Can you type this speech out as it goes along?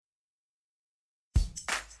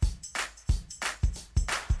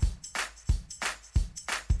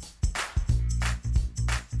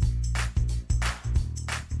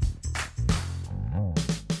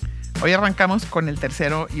Hoy arrancamos con el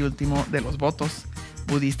tercero y último de los votos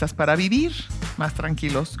budistas para vivir más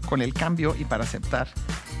tranquilos con el cambio y para aceptar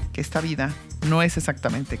que esta vida no es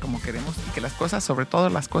exactamente como queremos y que las cosas, sobre todo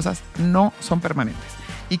las cosas, no son permanentes.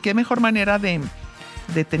 Y qué mejor manera de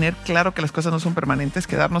tener claro que las cosas no son permanentes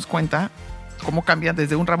que darnos cuenta cómo cambian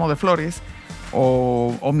desde un ramo de flores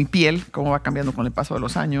o mi piel, cómo va cambiando con el paso de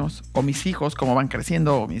los años, o mis hijos, cómo van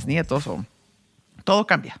creciendo, o mis nietos, o todo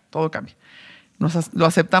cambia, todo cambia. Lo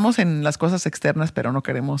aceptamos en las cosas externas, pero no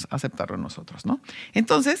queremos aceptarlo en nosotros, ¿no?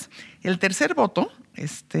 Entonces, el tercer voto,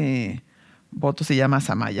 este voto se llama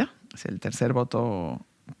Samaya, es el tercer voto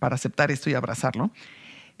para aceptar esto y abrazarlo.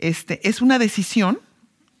 Es una decisión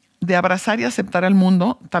de abrazar y aceptar al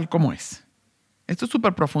mundo tal como es. Esto es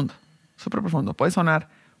súper profundo, súper profundo. Puede sonar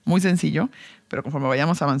muy sencillo, pero conforme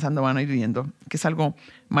vayamos avanzando van a ir viendo que es algo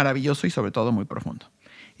maravilloso y sobre todo muy profundo.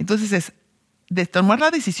 Entonces es de tomar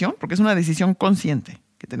la decisión, porque es una decisión consciente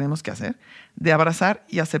que tenemos que hacer, de abrazar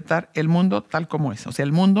y aceptar el mundo tal como es, o sea,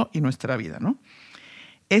 el mundo y nuestra vida, ¿no?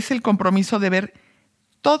 Es el compromiso de ver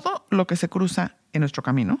todo lo que se cruza en nuestro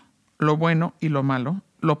camino, lo bueno y lo malo,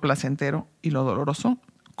 lo placentero y lo doloroso,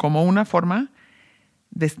 como una forma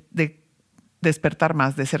de despertar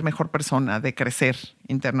más, de ser mejor persona, de crecer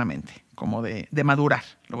internamente, como de madurar,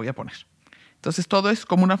 lo voy a poner. Entonces todo es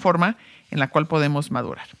como una forma en la cual podemos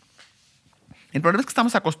madurar. El problema es que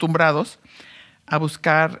estamos acostumbrados a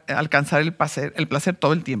buscar alcanzar el placer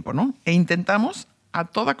todo el tiempo, ¿no? E intentamos a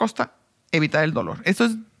toda costa evitar el dolor. Esto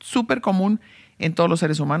es súper común en todos los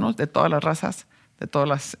seres humanos, de todas las razas, de todas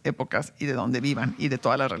las épocas y de donde vivan y de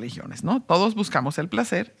todas las religiones, ¿no? Todos buscamos el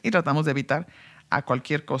placer y tratamos de evitar a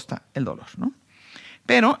cualquier costa el dolor, ¿no?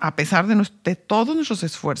 Pero a pesar de todos nuestros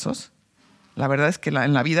esfuerzos, la verdad es que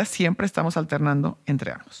en la vida siempre estamos alternando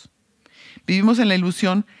entre ambos. Vivimos en la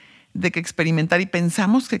ilusión de que experimentar y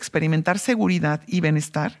pensamos que experimentar seguridad y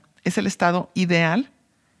bienestar es el estado ideal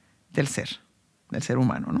del ser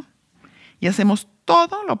humano, ¿no? Y hacemos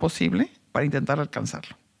todo lo posible para intentar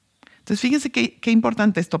alcanzarlo. Entonces, fíjense qué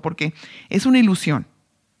importante esto, porque es una ilusión,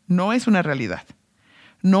 no es una realidad.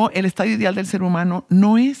 No, el estado ideal del ser humano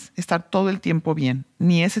no es estar todo el tiempo bien,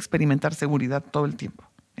 ni es experimentar seguridad todo el tiempo.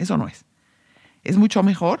 Eso no es. Es mucho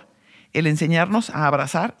mejor el enseñarnos a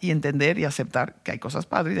abrazar y entender y aceptar que hay cosas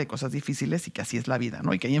padres y hay cosas difíciles y que así es la vida,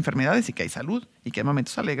 ¿no? Y que hay enfermedades y que hay salud y que hay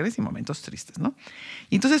momentos alegres y momentos tristes, ¿no?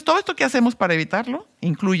 Y entonces todo esto que hacemos para evitarlo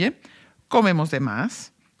incluye comemos de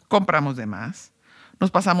más, compramos de más,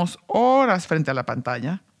 nos pasamos horas frente a la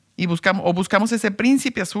pantalla y buscamos ese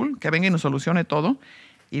príncipe azul que venga y nos solucione todo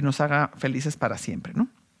y nos haga felices para siempre, ¿no?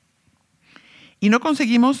 Y no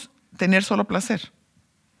conseguimos tener solo placer.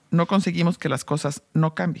 No conseguimos que las cosas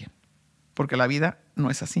no cambien, porque la vida no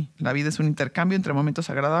es así. La vida es un intercambio entre momentos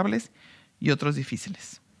agradables y otros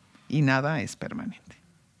difíciles. Y nada es permanente.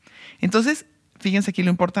 Entonces, fíjense aquí lo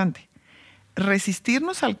importante.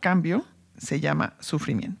 Resistirnos al cambio se llama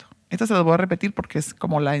sufrimiento. Esta se las voy a repetir porque es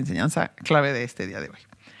como la enseñanza clave de este día de hoy.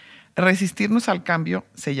 Resistirnos al cambio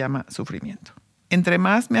se llama sufrimiento. Entre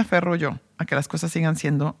más me aferro yo a que las cosas sigan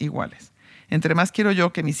siendo iguales, entre más quiero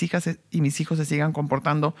yo que mis hijas y mis hijos se sigan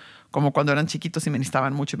comportando como cuando eran chiquitos y me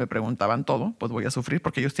necesitaban mucho y me preguntaban todo, pues voy a sufrir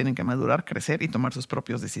porque ellos tienen que madurar, crecer y tomar sus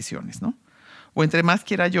propias decisiones, ¿no? O entre más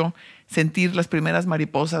quiera yo sentir las primeras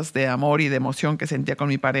mariposas de amor y de emoción que sentía con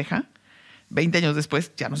mi pareja, 20 años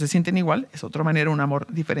después ya no se sienten igual, es otra manera, un amor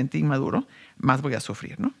diferente y maduro, más voy a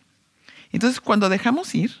sufrir, ¿no? Entonces, cuando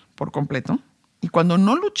dejamos ir por completo y cuando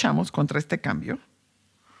no luchamos contra este cambio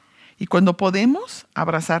y cuando podemos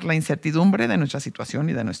abrazar la incertidumbre de nuestra situación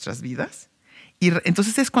y de nuestras vidas,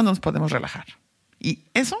 entonces es cuando nos podemos relajar. Y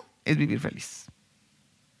eso es vivir feliz.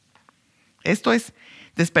 Esto es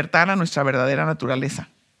despertar a nuestra verdadera naturaleza,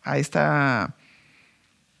 a esta,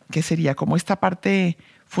 ¿qué sería? Como esta parte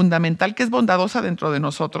fundamental que es bondadosa dentro de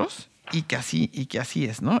nosotros y que así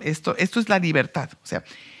es, ¿no? Esto es la libertad. O sea,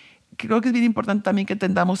 creo que es bien importante también que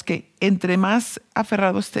entendamos que entre más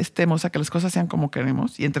aferrados estemos a que las cosas sean como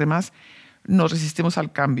queremos y entre más nos resistimos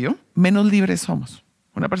al cambio, menos libres somos.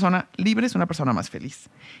 Una persona libre es una persona más feliz.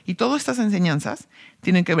 Y todas estas enseñanzas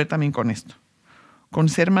tienen que ver también con esto, con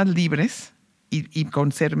ser más libres y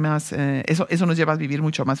con ser más... eso nos lleva a vivir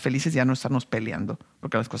mucho más felices y a no estarnos peleando,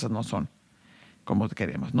 porque las cosas no son como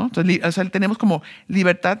queremos, ¿no? Entonces, tenemos como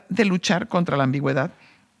libertad de luchar contra la ambigüedad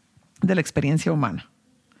de la experiencia humana.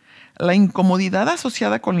 La incomodidad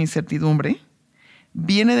asociada con la incertidumbre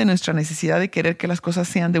viene de nuestra necesidad de querer que las cosas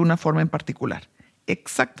sean de una forma en particular,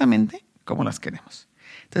 exactamente como las queremos.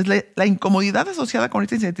 Entonces, la incomodidad asociada con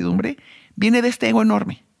esta incertidumbre viene de este ego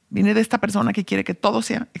enorme, viene de esta persona que quiere que todo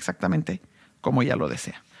sea exactamente como ella lo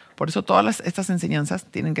desea. Por eso todas estas enseñanzas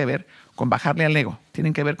tienen que ver con bajarle al ego,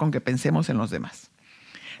 tienen que ver con que pensemos en los demás.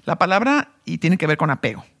 La palabra, y tiene que ver con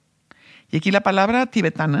apego. Y aquí la palabra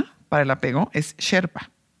tibetana para el apego es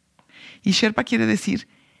Sherpa. Y Sherpa quiere decir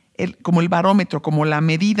como el barómetro, como la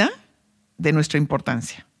medida de nuestra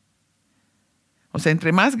importancia. O sea,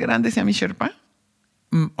 entre más grande sea mi Sherpa,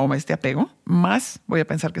 o este apego, más voy a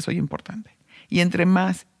pensar que soy importante. Y entre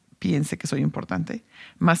más piense que soy importante,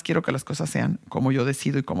 más quiero que las cosas sean como yo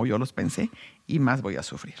decido y como yo los pensé, y más voy a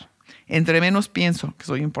sufrir. Entre menos pienso que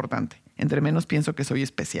soy importante, entre menos pienso que soy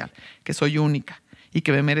especial, que soy única y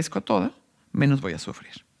que me merezco todo, menos voy a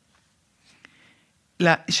sufrir.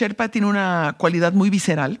 La Sherpa tiene una cualidad muy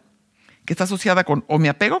visceral que está asociada con o me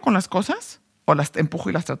apego con las cosas o las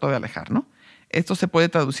empujo y las trato de alejar, ¿no? Esto se puede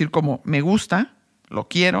traducir como me gusta, lo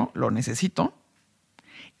quiero, lo necesito,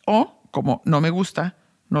 o como no me gusta,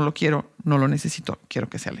 no lo quiero, no lo necesito, quiero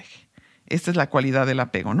que se aleje. Esta es la cualidad del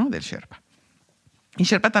apego, ¿no? Del Sherpa. Y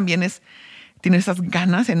Sherpa también tiene esas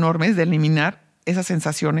ganas enormes de eliminar esas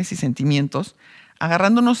sensaciones y sentimientos,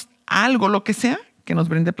 agarrándonos a algo, lo que sea, que nos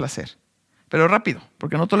brinde placer. Pero rápido,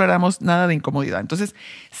 porque no toleramos nada de incomodidad. Entonces,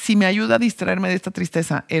 si me ayuda a distraerme de esta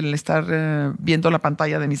tristeza, el estar viendo la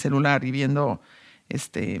pantalla de mi celular y viendo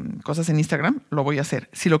cosas en Instagram, lo voy a hacer.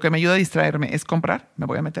 Si lo que me ayuda a distraerme es comprar, me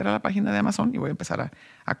voy a meter a la página de Amazon y voy a empezar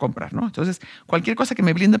a comprar, ¿no? Entonces, cualquier cosa que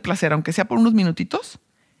me brinde placer, aunque sea por unos minutitos,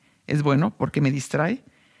 es bueno porque me distrae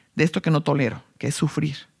de esto que no tolero, que es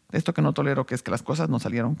sufrir. De esto que no tolero, que es que las cosas no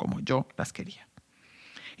salieron como yo las quería.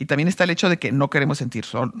 Y también está el hecho de que no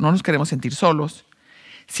nos queremos sentir solos.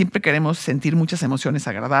 Siempre queremos sentir muchas emociones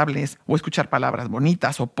agradables o escuchar palabras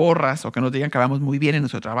bonitas o porras o que nos digan que vamos muy bien en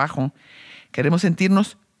nuestro trabajo. Queremos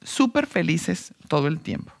sentirnos súper felices todo el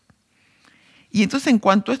tiempo. Y entonces, en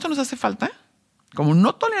cuanto esto nos hace falta, como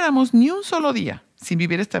no toleramos ni un solo día sin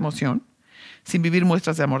vivir esta emoción, sin vivir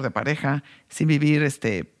muestras de amor de pareja, sin vivir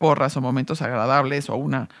porras o momentos agradables o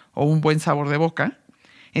un buen sabor de boca,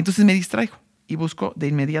 entonces me distraigo y busco de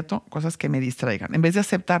inmediato cosas que me distraigan. En vez de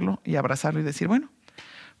aceptarlo y abrazarlo y decir, bueno,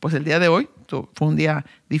 pues el día de hoy fue un día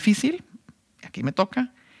difícil, aquí me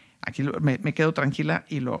toca, aquí me quedo tranquila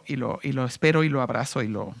y lo espero y lo abrazo y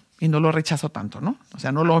no lo rechazo tanto, ¿no? O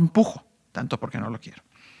sea, no lo empujo tanto porque no lo quiero.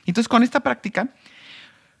 Entonces, con esta práctica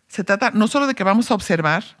se trata no solo de que vamos a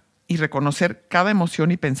observar y reconocer cada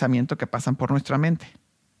emoción y pensamiento que pasan por nuestra mente,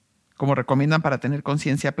 como recomiendan para tener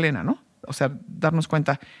conciencia plena, ¿no? O sea, darnos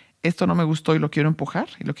cuenta, esto no me gustó y lo quiero empujar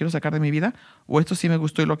y lo quiero sacar de mi vida, o esto sí me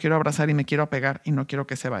gustó y lo quiero abrazar y me quiero apegar y no quiero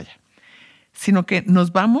que se vaya. Sino que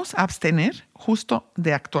nos vamos a abstener justo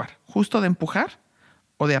de actuar, justo de empujar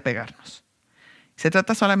o de apegarnos. Se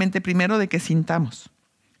trata solamente primero de que sintamos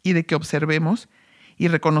y de que observemos y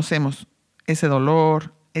reconocemos ese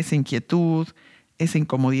dolor, esa inquietud, esa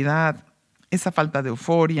incomodidad, esa falta de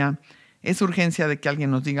euforia, esa urgencia de que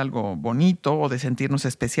alguien nos diga algo bonito o de sentirnos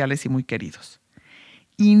especiales y muy queridos.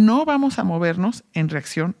 Y no vamos a movernos en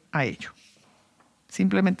reacción a ello.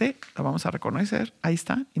 Simplemente lo vamos a reconocer, ahí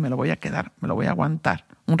está, y me lo voy a quedar, me lo voy a aguantar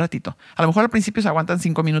un ratito. A lo mejor al principio se aguantan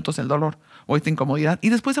 5 minutos el dolor o esta incomodidad, y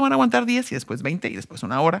después se van a aguantar 10, y después 20, y después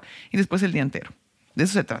 1 hora, y después el día entero. De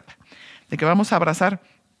eso se trata, de que vamos a abrazar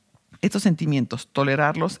estos sentimientos,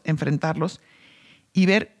 tolerarlos, enfrentarlos, y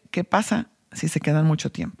ver qué pasa si se quedan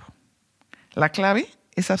mucho tiempo. La clave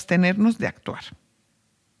es abstenernos de actuar.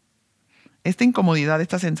 Esta incomodidad,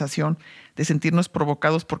 esta sensación de sentirnos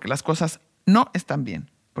provocados porque las cosas no están bien,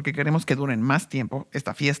 porque queremos que duren más tiempo,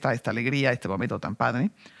 esta fiesta, esta alegría, este momento tan padre,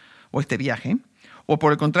 o este viaje, o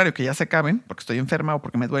por el contrario, que ya se acaben porque estoy enferma o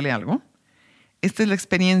porque me duele algo. Esta es la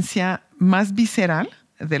experiencia más visceral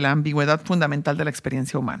de la ambigüedad fundamental de la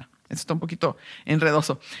experiencia humana. Esto está un poquito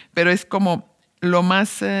enredoso, pero es como lo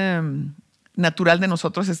más natural de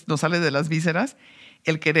nosotros, nos sale de las vísceras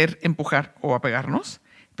el querer empujar o apegarnos,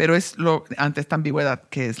 pero es ante esta ambigüedad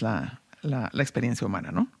que es la experiencia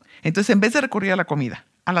humana, ¿no? Entonces, en vez de recurrir a la comida,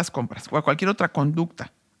 a las compras o a cualquier otra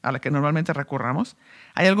conducta a la que normalmente recurramos,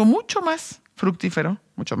 hay algo mucho más fructífero,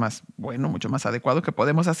 mucho más bueno, mucho más adecuado que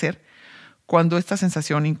podemos hacer cuando esta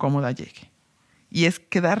sensación incómoda llegue. Y es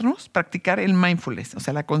practicar el mindfulness, o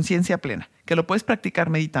sea, la conciencia plena, que lo puedes practicar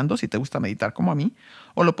meditando, si te gusta meditar como a mí,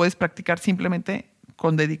 o lo puedes practicar simplemente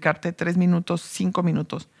con dedicarte 3 minutos, 5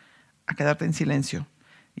 minutos a quedarte en silencio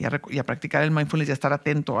y a practicar el mindfulness y a estar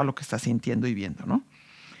atento a lo que estás sintiendo y viendo, ¿no?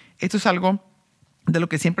 Esto es algo de lo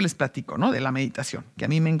que siempre les platico, ¿no? De la meditación, que a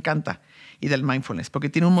mí me encanta, y del mindfulness, porque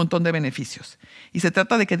tiene un montón de beneficios. Y se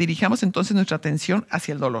trata de que dirijamos entonces nuestra atención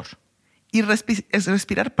hacia el dolor y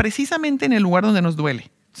respirar precisamente en el lugar donde nos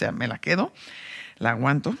duele. O sea, me la quedo, la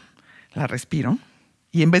aguanto, la respiro,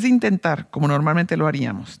 y en vez de intentar, como normalmente lo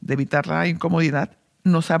haríamos, de evitar la incomodidad,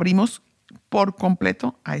 nos abrimos por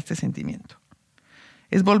completo a este sentimiento.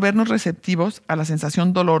 Es volvernos receptivos a la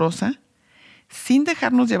sensación dolorosa sin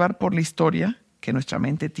dejarnos llevar por la historia que nuestra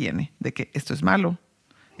mente tiene de que esto es malo,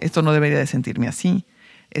 esto no debería de sentirme así,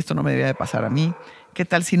 esto no me debería de pasar a mí, ¿qué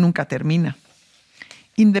tal si nunca termina?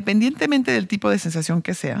 Independientemente del tipo de sensación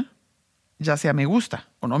que sea, ya sea me gusta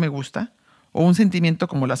o no me gusta, o un sentimiento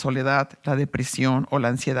como la soledad, la depresión o la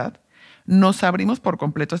ansiedad, nos abrimos por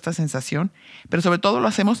completo a esta sensación, pero sobre todo lo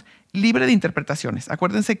hacemos libre de interpretaciones.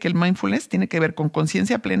 Acuérdense que el mindfulness tiene que ver con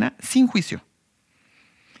conciencia plena sin juicio.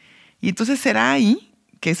 Y entonces será ahí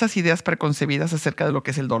que esas ideas preconcebidas acerca de lo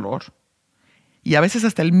que es el dolor, y a veces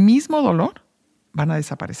hasta el mismo dolor, van a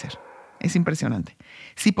desaparecer. Es impresionante.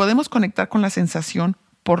 Si podemos conectar con la sensación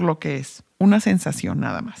por lo que es, una sensación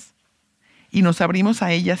nada más, y nos abrimos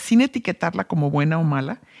a ella sin etiquetarla como buena o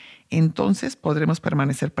mala, entonces podremos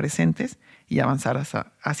permanecer presentes y avanzar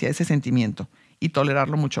hacia ese sentimiento y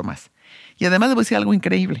tolerarlo mucho más. Y además les voy a decir algo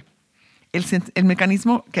increíble, el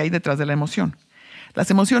mecanismo que hay detrás de la emoción. Las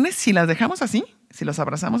emociones, si las dejamos así, si las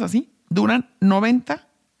abrazamos así, duran 90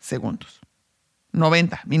 segundos.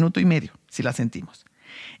 90, minuto y medio, si las sentimos.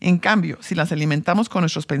 En cambio, si las alimentamos con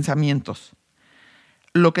nuestros pensamientos,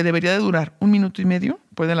 lo que debería de durar 1 minuto y medio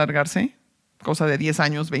puede alargarse cosa de 10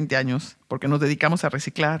 años, 20 años, porque nos dedicamos a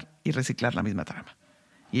reciclar y reciclar la misma trama.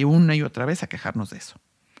 Y una y otra vez a quejarnos de eso.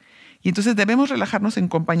 Y entonces debemos relajarnos en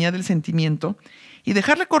compañía del sentimiento y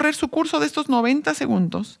dejarle correr su curso de estos 90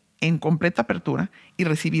 segundos en completa apertura y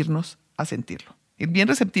recibirnos a sentirlo. Ir bien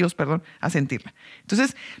receptivos, a sentirla.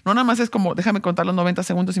 Entonces, no nada más es como, déjame contar los 90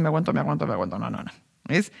 segundos y me aguanto. No.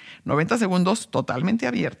 Es 90 segundos totalmente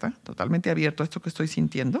abierto a esto que estoy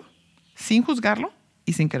sintiendo, sin juzgarlo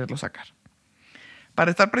y sin quererlo sacar.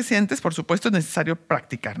 Para estar presentes, por supuesto, es necesario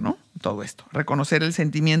practicar, ¿no? Todo esto, reconocer el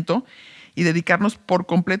sentimiento y dedicarnos por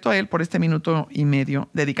completo a él por este minuto y medio,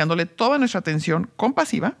 dedicándole toda nuestra atención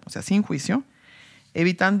compasiva, o sea, sin juicio,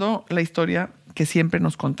 evitando la historia que siempre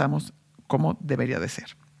nos contamos como debería de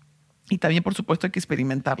ser. Y también, por supuesto, hay que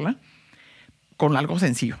experimentarla con algo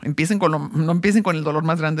sencillo. No empiecen con el dolor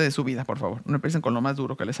más grande de su vida, por favor. No empiecen con lo más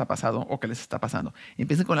duro que les ha pasado o que les está pasando.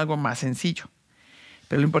 Empiecen con algo más sencillo.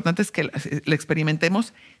 Pero lo importante es que la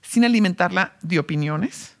experimentemos sin alimentarla de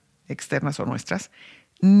opiniones externas o nuestras,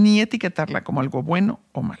 ni etiquetarla como algo bueno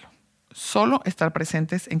o malo. Solo estar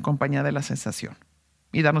presentes en compañía de la sensación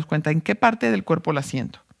y darnos cuenta en qué parte del cuerpo la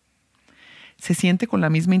siento. ¿Se siente con la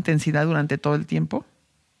misma intensidad durante todo el tiempo?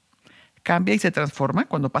 ¿Cambia y se transforma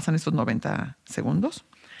cuando pasan estos 90 segundos?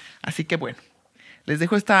 Así que bueno, les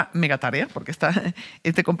dejo esta mega tarea porque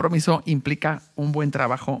este compromiso implica un buen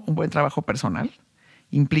trabajo personal.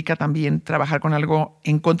 Implica también trabajar con algo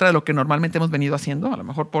en contra de lo que normalmente hemos venido haciendo, a lo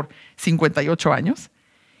mejor por 58 años,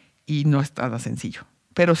 y no es nada sencillo.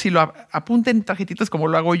 Pero si lo apunten en tarjetitas como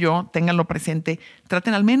lo hago yo, ténganlo presente,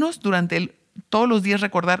 traten al menos durante todos los días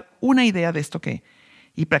recordar una idea de esto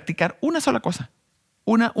y practicar una sola cosa,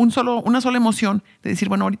 una sola emoción, de decir,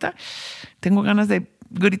 bueno, ahorita tengo ganas de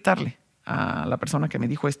gritarle a la persona que me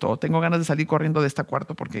dijo esto, o tengo ganas de salir corriendo de este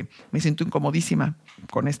cuarto porque me siento incomodísima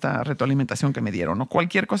con esta retroalimentación que me dieron, o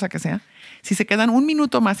cualquier cosa que sea. Si se quedan 1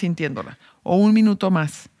 minuto más sintiéndola, o 1 minuto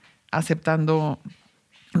más aceptando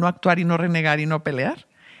no actuar y no renegar y no pelear,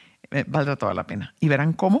 valdrá toda la pena. Y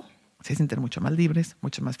verán cómo se sienten mucho más libres,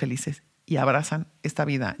 mucho más felices y abrazan esta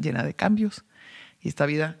vida llena de cambios y esta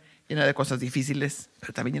vida llena de cosas difíciles,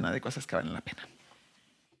 pero también llena de cosas que valen la pena.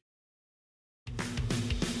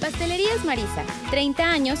 Pastelerías Marisa, 30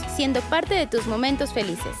 años siendo parte de tus momentos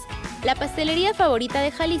felices. La pastelería favorita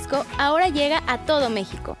de Jalisco ahora llega a todo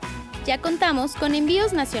México. Ya contamos con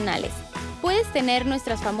envíos nacionales. Puedes tener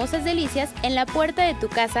nuestras famosas delicias en la puerta de tu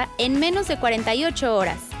casa en menos de 48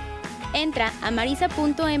 horas. Entra a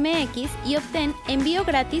marisa.mx y obtén envío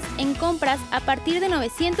gratis en compras a partir de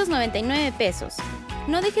 999 pesos.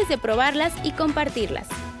 No dejes de probarlas y compartirlas.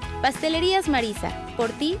 Pastelerías Marisa, por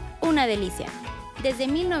ti, una delicia. Desde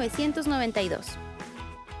 1992.